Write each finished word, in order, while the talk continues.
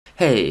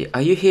Hey,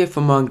 are you here for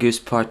Mongoose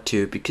Part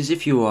 2? Because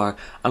if you are,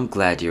 I'm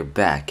glad you're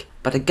back.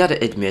 But I gotta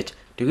admit,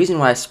 the reason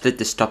why I split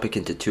this topic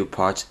into two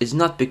parts is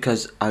not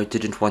because I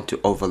didn't want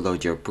to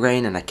overload your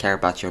brain and I care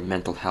about your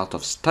mental health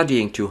of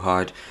studying too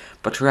hard,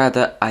 but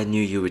rather I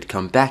knew you would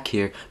come back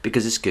here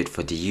because it's good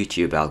for the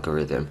YouTube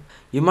algorithm.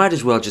 You might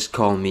as well just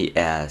call me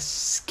a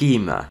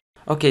Schema.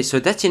 Okay, so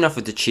that's enough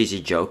of the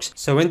cheesy jokes.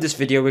 So in this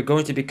video we're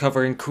going to be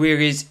covering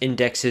queries,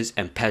 indexes,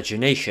 and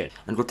pagination.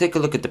 And we'll take a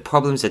look at the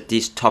problems that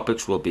these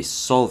topics will be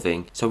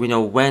solving so we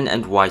know when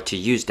and why to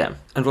use them.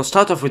 And we'll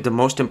start off with the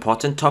most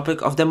important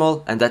topic of them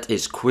all, and that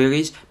is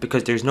queries,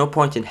 because there's no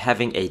point in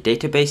having a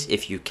database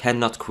if you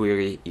cannot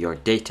query your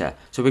data.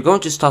 So we're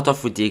going to start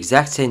off with the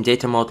exact same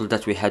data model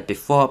that we had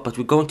before, but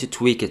we're going to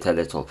tweak it a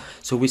little.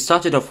 So we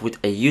started off with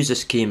a user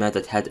schema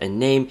that had a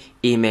name,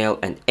 email,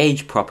 and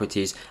age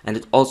properties, and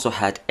it also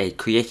had a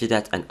created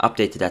at and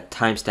updated at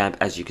timestamp.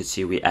 As you can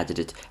see, we added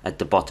it at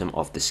the bottom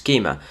of the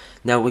schema.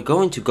 Now we're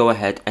going to go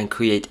ahead and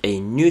create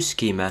a new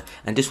schema,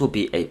 and this will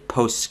be a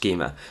post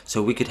schema.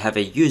 So we could have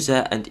a user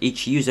and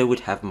each user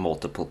would have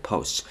multiple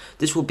posts.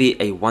 This will be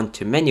a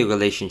one-to-many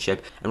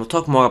relationship, and we'll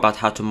talk more about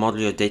how to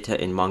model your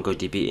data in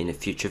MongoDB in a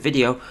future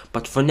video.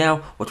 But for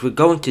now, what we're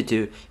going to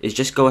do is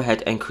just go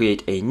ahead and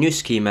create a new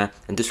schema,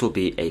 and this will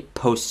be a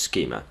post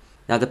schema.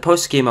 Now the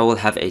post schema will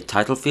have a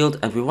title field,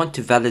 and we want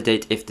to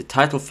validate if the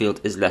title field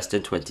is less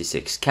than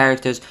 26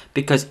 characters,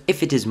 because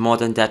if it is more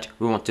than that,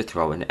 we want to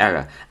throw an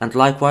error. And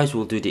likewise,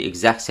 we'll do the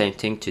exact same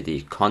thing to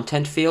the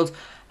content field.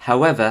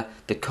 However,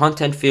 the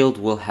content field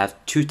will have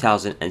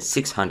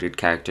 2600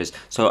 characters,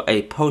 so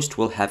a post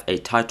will have a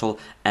title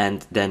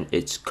and then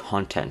its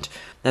content.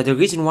 Now the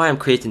reason why I'm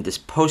creating this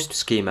post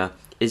schema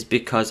is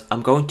because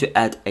I'm going to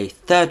add a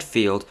third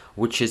field,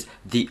 which is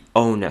the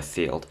owner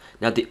field.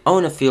 Now the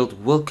owner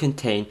field will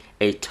contain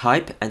a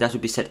type, and that will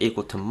be set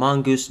equal to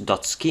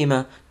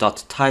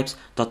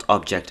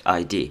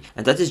mongoose.schema.types.objectId,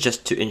 and that is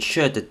just to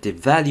ensure that the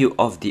value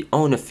of the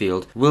owner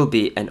field will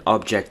be an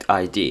object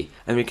ID.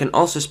 And we can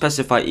also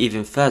specify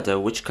even further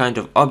which kind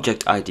of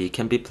object ID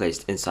can be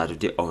placed inside of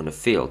the owner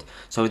field.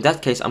 So in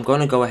that case, I'm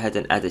going to go ahead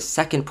and add a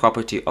second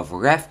property of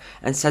ref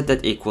and set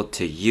that equal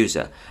to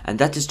user, and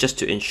that is just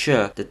to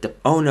ensure that the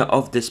owner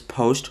of this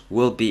post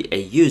will be a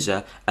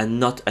user and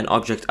not an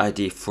object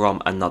ID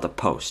from another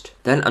post.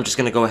 Then I'm just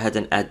going to go ahead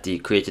and add the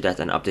created at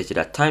and updated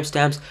at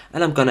timestamps,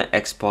 and I'm going to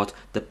export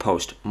the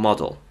post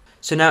model.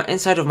 So now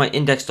inside of my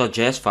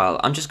index.js file,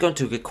 I'm just going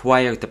to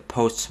require the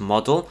posts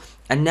model.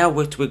 And now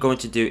what we're going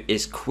to do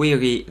is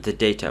query the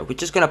data. We're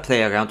just going to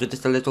play around with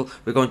it a little.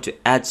 We're going to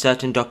add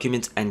certain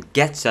documents and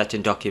get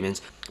certain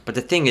documents. But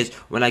the thing is,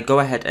 when I go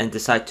ahead and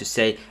decide to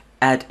say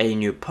add a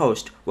new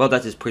post, well,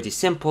 that is pretty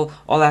simple.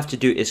 All I have to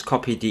do is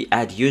copy the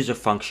add user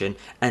function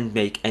and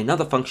make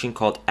another function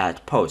called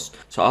add post.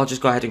 So I'll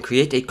just go ahead and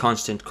create a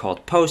constant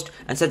called post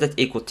and set that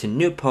equal to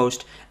new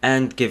post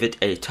and give it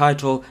a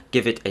title,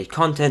 give it a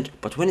content.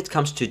 But when it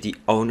comes to the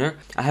owner,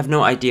 I have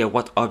no idea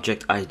what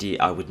object ID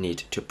I would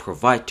need to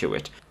provide to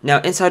it. Now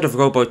inside of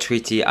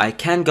RoboTreaty, I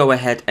can go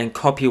ahead and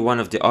copy one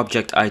of the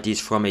object IDs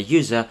from a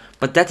user,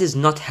 but that is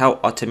not how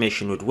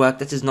automation would work.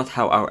 That is not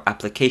how our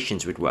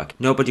applications would work.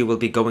 Nobody will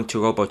be going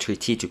to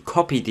RoboTreaty to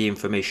copy the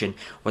information.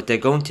 What they're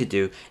going to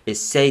do is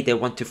say they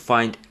want to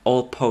find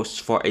all posts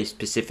for a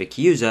specific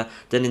user.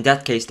 Then in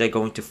that case, they're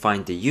going to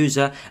find the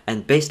user,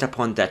 and based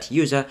upon that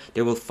user,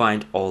 they will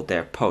find all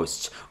their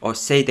posts. Or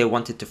say they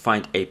wanted to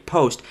find a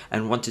post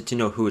and wanted to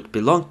know who it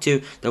belonged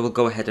to, they will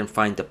go ahead and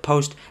find the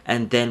post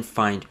and then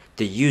find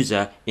the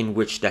user in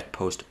which that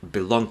post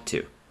belonged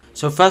to.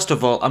 So first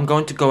of all, I'm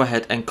going to go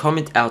ahead and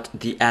comment out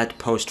the add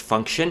post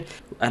function.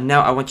 And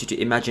now I want you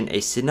to imagine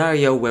a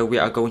scenario where we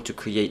are going to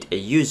create a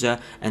user,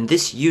 and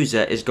this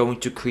user is going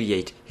to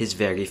create his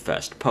very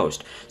first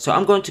post. So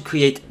I'm going to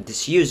create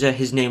this user.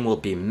 His name will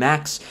be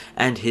Max,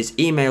 and his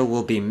email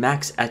will be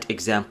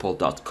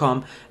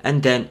max@example.com,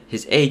 and then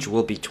his age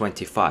will be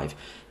 25.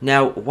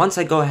 Now, once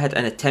I go ahead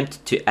and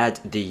attempt to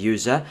add the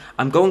user,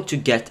 I'm going to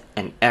get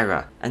an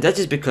error. And that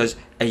is because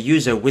a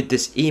user with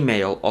this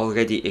email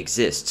already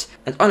exists.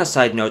 And on a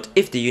side note,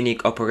 if the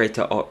unique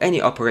operator or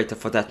any operator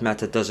for that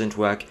matter doesn't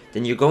work,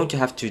 then you're going to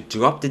have to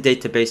drop the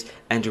database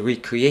and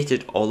recreate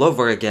it all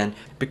over again,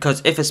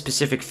 because if a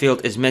specific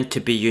field is meant to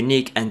be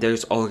unique and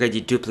there's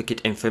already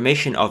duplicate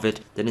information of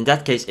it, then in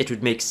that case it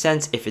would make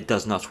sense if it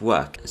does not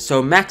work.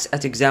 So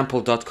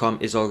max@example.com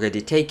is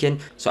already taken,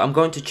 so I'm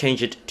going to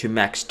change it to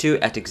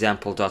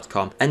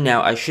max2@example.com, and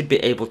now I should be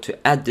able to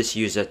add this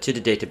user to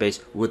the database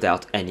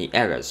without any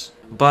errors.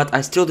 But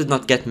I still did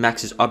not get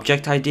Max's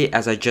object ID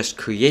as I just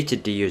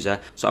created the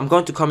user, so I'm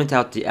going to comment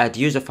out the add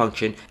user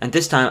function, and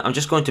this time I'm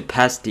just going to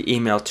pass the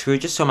email through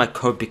just so my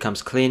code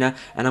becomes cleaner,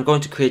 and I'm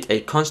going to create a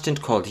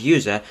constant called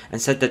user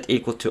and set that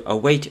equal to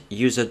await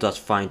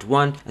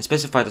user.find1 and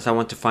specify that I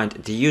want to find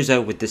the user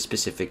with this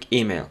specific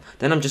email.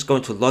 Then I'm just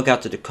going to log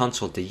out to the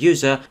console the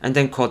user and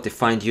then call the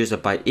find user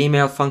by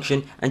email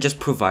function and just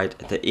provide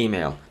the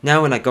email.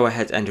 Now when I go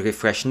ahead and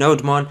refresh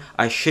NodeMon,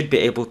 I should be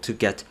able to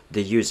get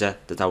the user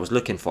that I was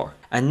looking for.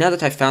 And now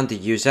that I found the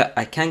user,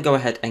 I can go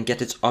ahead and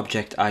get its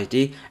object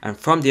ID, and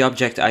from the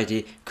object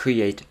ID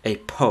create a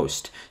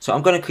post. So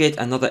I'm going to create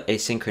another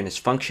asynchronous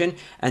function,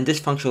 and this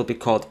function will be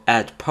called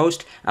add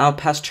post. I'll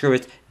pass through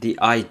it the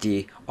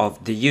ID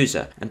of the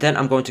user, and then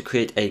I'm going to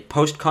create a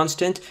post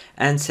constant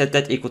and set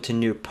that equal to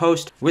new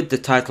post with the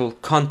title,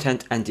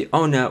 content, and the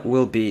owner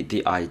will be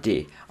the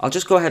ID. I'll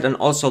just go ahead and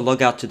also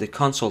log out to the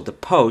console the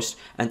post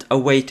and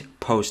await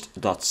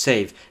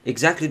post.save.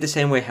 Exactly the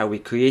same way how we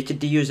created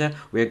the user,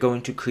 we're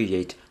going to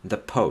create the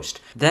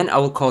post. Then I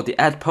will call the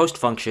add post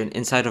function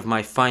inside of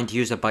my find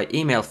user by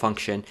email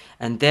function,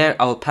 and there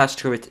I will pass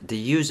through it the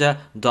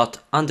user._id.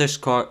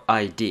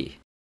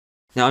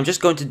 Now I'm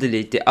just going to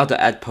delete the other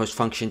add post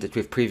function that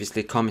we've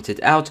previously commented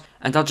out,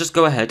 and I'll just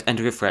go ahead and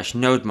refresh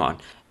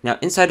NodeMon. Now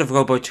inside of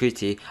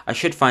RoboTreaty, I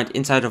should find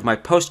inside of my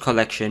post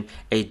collection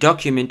a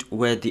document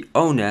where the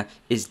owner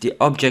is the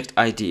object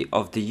ID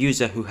of the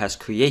user who has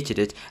created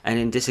it, and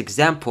in this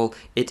example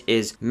it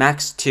is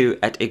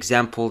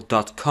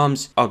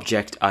max2@example.com's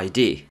object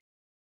ID.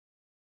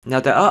 Now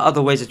there are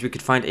other ways that we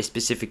could find a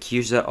specific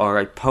user or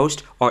a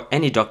post or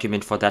any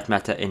document for that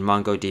matter in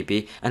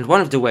MongoDB, and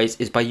one of the ways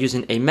is by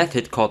using a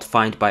method called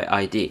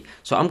findById.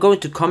 So I'm going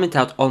to comment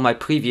out all my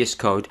previous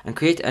code and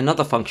create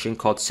another function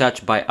called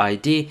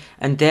searchById,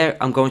 and there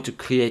I'm going to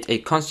create a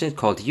constant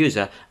called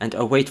user and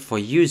await for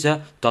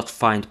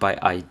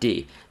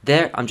user.findById.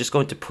 There I'm just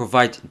going to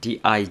provide the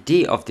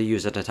ID of the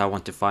user that I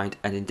want to find,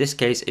 and in this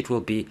case it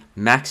will be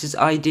Max's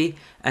ID,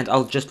 and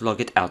I'll just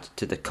log it out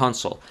to the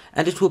console,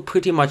 and it will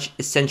pretty much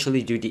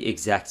essentially do the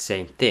exact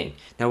same thing.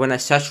 Now when I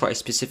search for a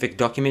specific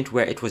document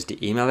where it was the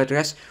email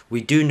address,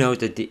 we do know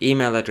that the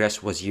email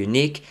address was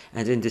unique,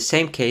 and in the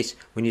same case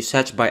when you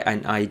search by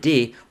an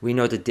ID, we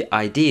know that the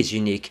ID is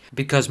unique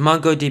because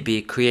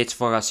MongoDB creates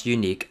for us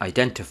unique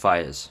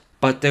identifiers.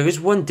 But there is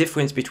one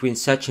difference between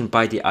searching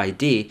by the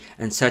ID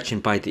and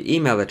searching by the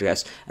email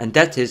address, and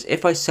that is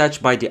if I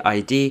search by the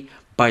ID,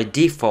 by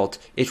default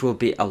it will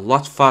be a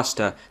lot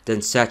faster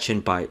than searching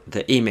by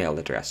the email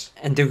address.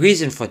 And the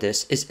reason for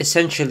this is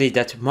essentially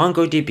that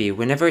MongoDB,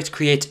 whenever it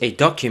creates a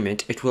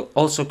document, it will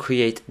also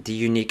create the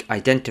unique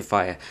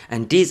identifier,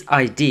 and these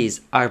IDs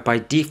are by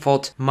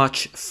default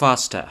much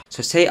faster.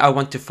 So say I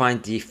want to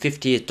find the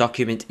 50th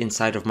document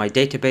inside of my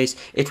database,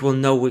 it will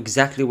know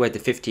exactly where the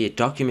 50th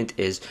document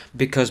is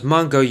because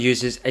Mongo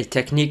uses a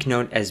technique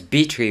known as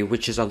B-tree,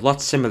 which is a lot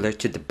similar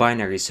to the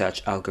binary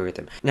search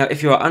algorithm. Now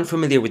if you are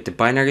unfamiliar with the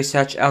binary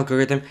search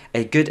algorithm,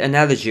 a good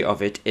analogy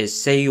of it is,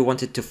 say you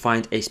wanted to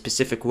find a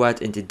specific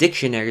word in the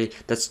dictionary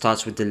that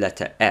starts with the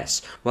letter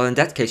S. Well, in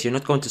that case you're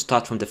not going to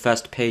start from the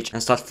first page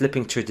and start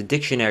flipping through the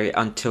dictionary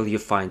until you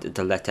find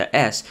the letter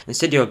S.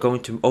 Instead you're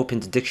going to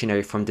open the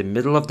dictionary from the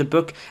middle of the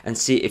book and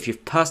see if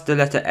you've passed the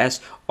letter S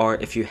or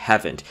if you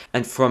haven't,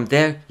 and from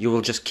there you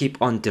will just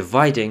keep on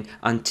dividing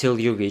until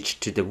you reach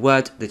to the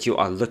word that you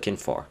are looking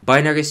for.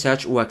 Binary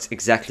search works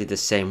exactly the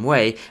same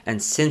way,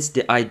 and since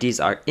the IDs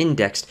are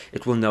indexed,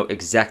 it will know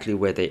exactly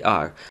where they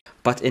are.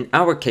 But in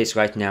our case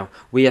right now,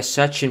 we are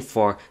searching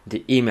for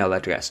the email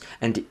address,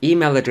 and the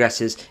email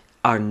addresses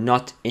are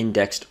not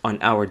indexed on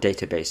our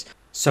database.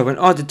 So in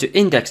order to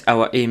index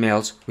our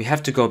emails, we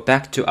have to go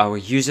back to our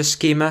user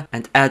schema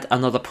and add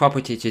another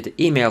property to the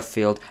email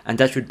field, and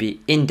that would be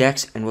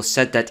index, and we'll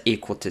set that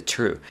equal to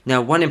true.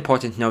 Now one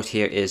important note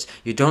here is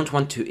you don't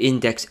want to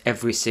index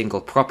every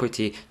single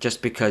property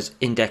just because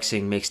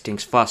indexing makes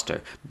things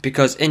faster.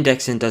 Because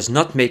indexing does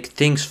not make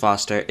things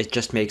faster, it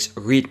just makes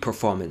read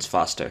performance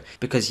faster.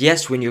 Because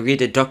yes, when you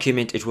read a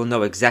document it will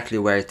know exactly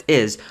where it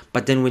is,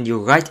 but then when you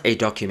write a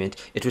document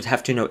it would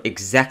have to know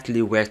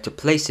exactly where to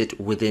place it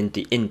within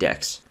the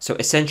index. So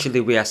essentially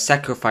we are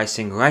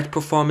sacrificing write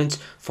performance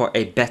for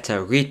a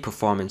better read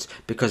performance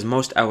because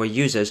most our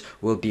users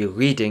will be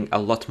reading a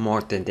lot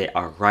more than they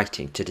are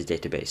writing to the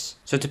database.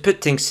 So to put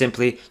things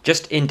simply,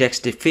 just index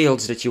the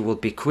fields that you will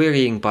be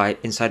querying by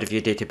inside of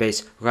your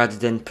database rather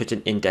than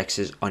putting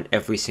indexes on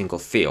every single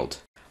field.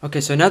 Okay,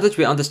 so now that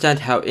we understand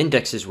how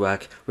indexes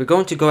work, we're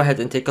going to go ahead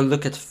and take a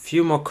look at a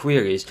few more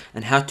queries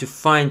and how to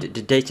find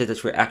the data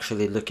that we're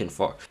actually looking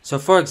for. So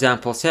for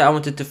example, say I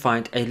wanted to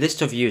find a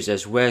list of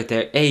users where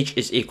their age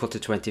is equal to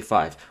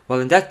 25. Well,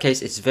 in that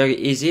case, it's very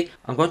easy.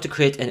 I'm going to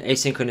create an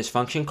asynchronous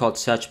function called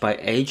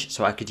searchByAge,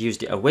 so I could use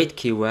the await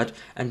keyword,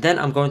 and then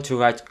I'm going to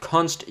write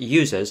const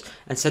users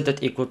and set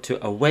that equal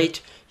to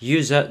await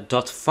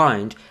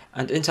user.find,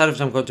 and inside of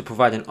it I'm going to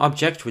provide an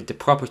object with the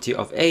property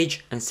of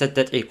age and set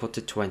that equal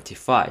to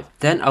 25.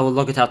 Then I will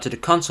log it out to the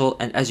console,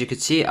 and as you can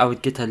see I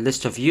would get a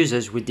list of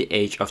users with the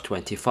age of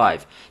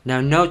 25. Now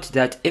note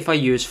that if I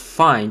use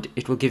find,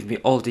 it will give me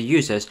all the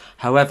users.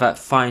 However,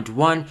 find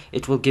one,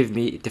 it will give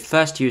me the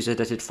first user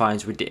that it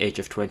finds with the age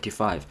of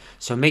 25.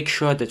 So make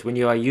sure that when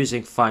you are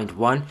using find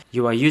one,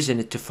 you are using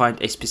it to find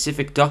a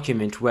specific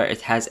document where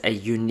it has a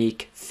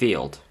unique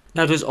field.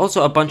 Now there's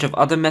also a bunch of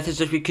other methods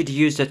that we could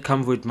use that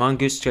come with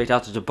Mongoose straight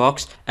out of the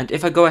box, and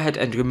if I go ahead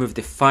and remove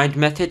the find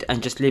method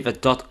and just leave a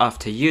dot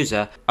after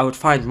user, I would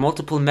find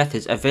multiple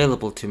methods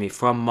available to me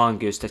from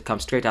Mongoose that come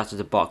straight out of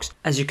the box.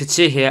 As you can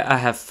see here, I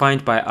have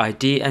find by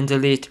ID and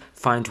delete,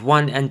 find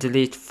one and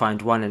delete,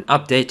 find one and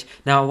update.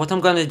 Now what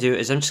I'm going to do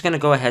is I'm just going to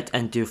go ahead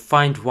and do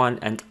find one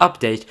and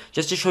update,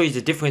 just to show you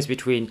the difference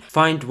between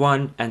find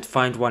one and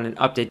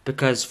update,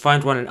 because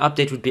find one and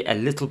update would be a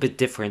little bit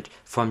different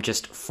from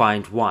just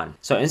find one.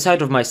 So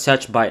inside of my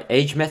search by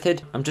age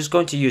method, I'm just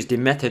going to use the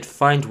method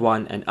find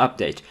one and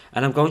update,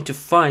 and I'm going to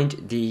find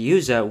the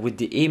user with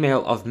the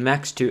email of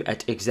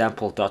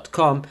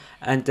max2@example.com,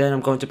 and then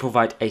I'm going to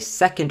provide a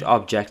second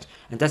object,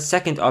 and that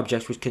second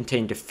object would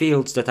contain the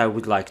fields that I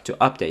would like to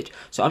update.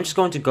 So I'm just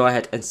going to go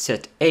ahead and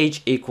set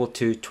age equal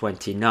to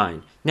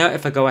 29. Now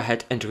if I go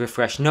ahead and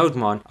refresh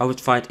NodeMon, I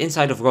would find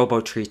inside of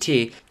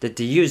RoboTreeT that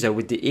the user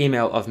with the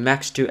email of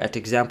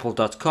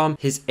max2@example.com,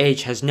 his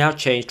age has now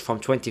changed from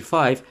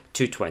 25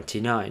 to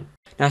 29.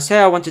 Now say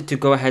I wanted to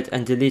go ahead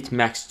and delete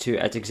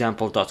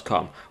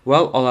max2@example.com.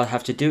 Well, all I'll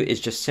have to do is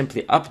just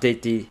simply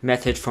update the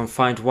method from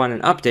find one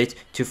and update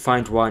to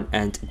find one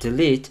and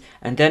delete,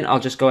 and then I'll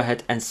just go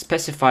ahead and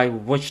specify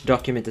which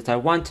document that I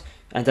want,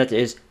 and that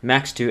is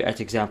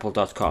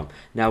max2@example.com.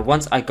 Now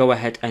once I go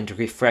ahead and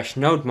refresh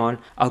NodeMon,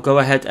 I'll go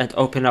ahead and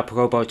open up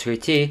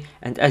RoboTreeT,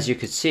 and as you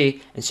can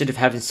see, instead of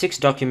having 6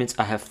 documents,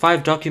 I have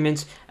 5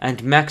 documents,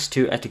 and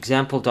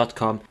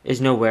max2@example.com is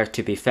nowhere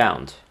to be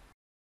found.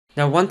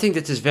 Now one thing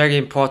that is very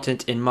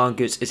important in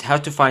Mongoose is how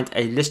to find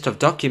a list of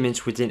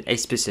documents within a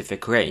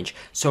specific range.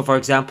 So for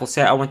example,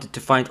 say I wanted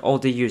to find all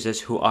the users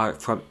who are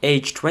from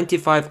age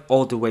 25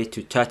 all the way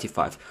to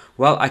 35.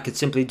 Well, I could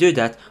simply do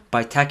that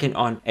by tacking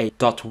on a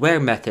 .where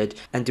method,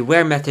 and the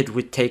where method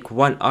would take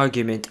one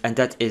argument, and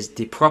that is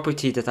the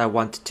property that I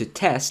want to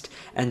test,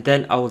 and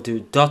then I will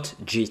do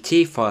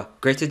 .gt for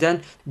greater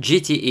than,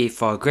 GTE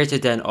for greater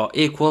than or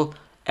equal,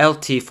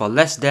 LT for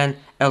less than,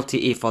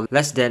 LTE for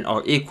less than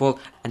or equal,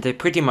 and they're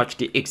pretty much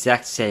the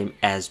exact same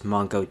as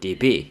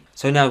MongoDB.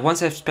 So now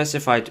once I've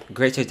specified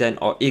greater than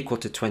or equal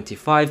to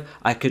 25,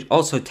 I could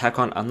also tack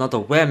on another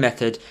where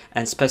method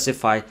and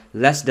specify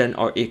less than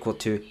or equal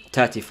to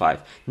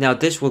 35. Now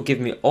this will give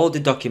me all the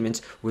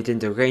documents within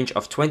the range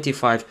of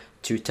 25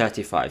 to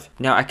 35.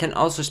 Now I can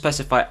also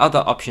specify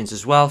other options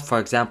as well, for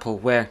example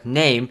where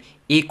name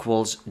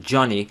equals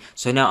Johnny.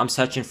 So now I'm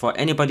searching for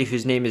anybody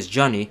whose name is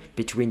Johnny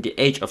between the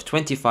age of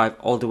 25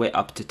 all the way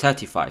up to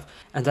 35.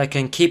 And I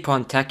can keep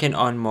on tacking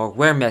on more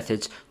where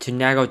methods to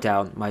narrow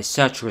down my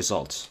search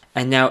results.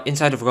 And now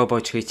inside of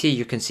RoboTreeT,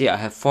 you can see I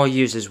have 4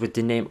 users with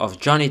the name of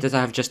Johnny that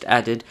I have just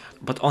added,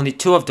 but only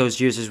 2 of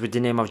those users with the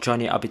name of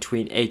Johnny are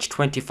between age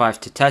 25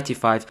 to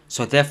 35,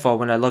 so therefore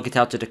when I log it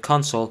out to the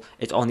console,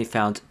 it only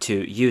found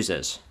 2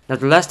 users. Now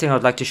the last thing I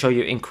would like to show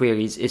you in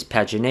queries is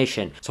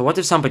pagination. So what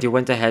if somebody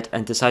went ahead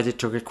and decided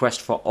to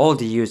request for all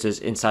the users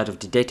inside of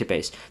the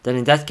database? Then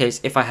in that case,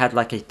 if I had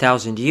like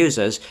 1,000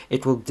 users,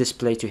 it will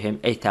display to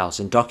him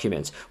 1,000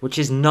 documents, which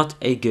is not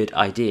a good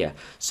idea.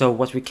 So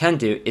what we can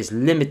do is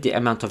limit the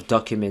amount of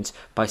documents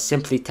by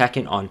simply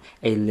tacking on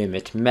a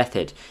limit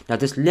method. Now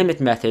this limit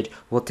method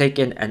will take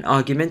in an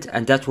argument,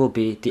 and that will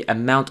be the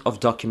amount of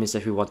documents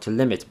that we want to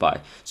limit by.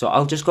 So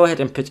I'll just go ahead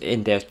and put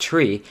in there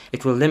 3.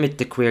 It will limit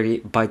the query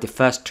by the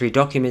first 3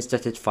 documents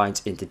that it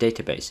finds in the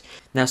database.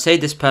 Now say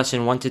this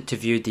person wanted to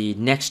view the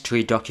next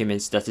 3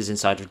 documents that is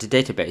inside of the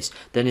database.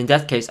 Then in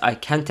that case I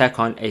can tack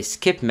on a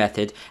skip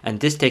method, and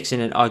this takes in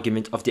an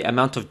argument of the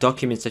amount of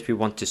documents that we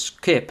want to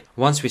skip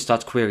once we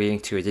start querying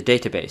through the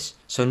database.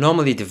 So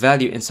normally the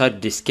value inside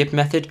of the skip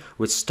method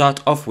would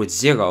start off with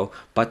 0,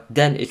 but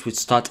then it would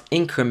start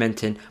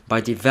incrementing by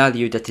the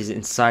value that is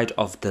inside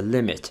of the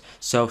limit.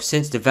 So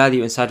since the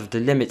value inside of the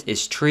limit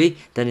is 3,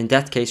 then in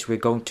that case we're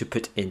going to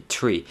put in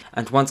 3.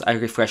 And once I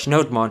refresh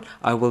NodeMon,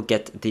 I will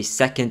get the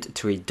second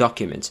 3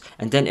 documents.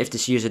 And then if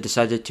this user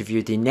decided to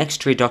view the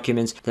next 3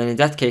 documents, then in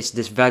that case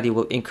this value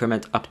will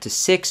increment up to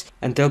 6,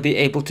 and they'll be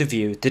able to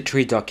view the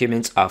 3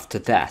 documents after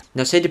that.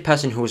 Now say the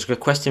person who was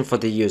requesting for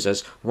the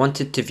users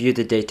wanted to view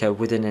the data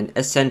within an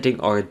ascending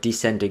or a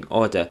descending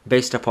order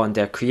based upon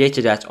their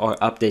created at or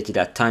updated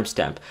at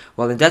timestamp.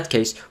 Well, in that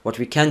case, what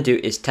we can do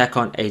is tack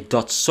on a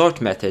 .sort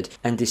method,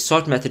 and the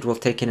sort method will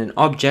take in an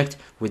object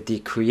with the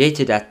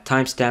created at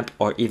timestamp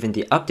or even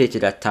the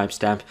updated at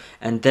timestamp,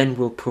 and then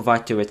we'll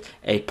provide to it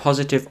a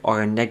positive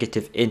or a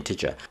negative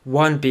integer,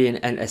 1 being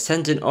an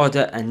ascending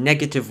order and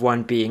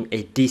 -1 being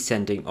a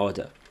descending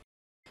order.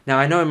 Now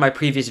I know in my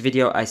previous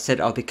video I said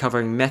I'll be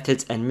covering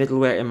methods and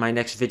middleware in my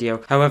next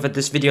video. However,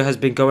 this video has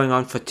been going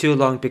on for too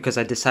long because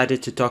I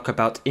decided to talk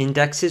about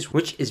indexes,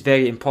 which is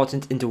very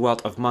important in the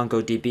world of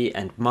MongoDB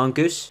and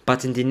Mongoose.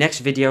 But in the next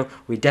video,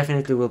 we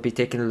definitely will be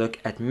taking a look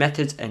at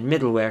methods and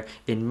middleware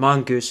in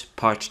Mongoose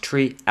part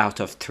 3 out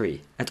of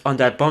 3. And on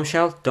that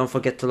bombshell, don't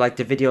forget to like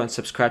the video and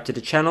subscribe to the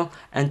channel,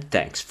 and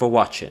thanks for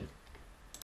watching.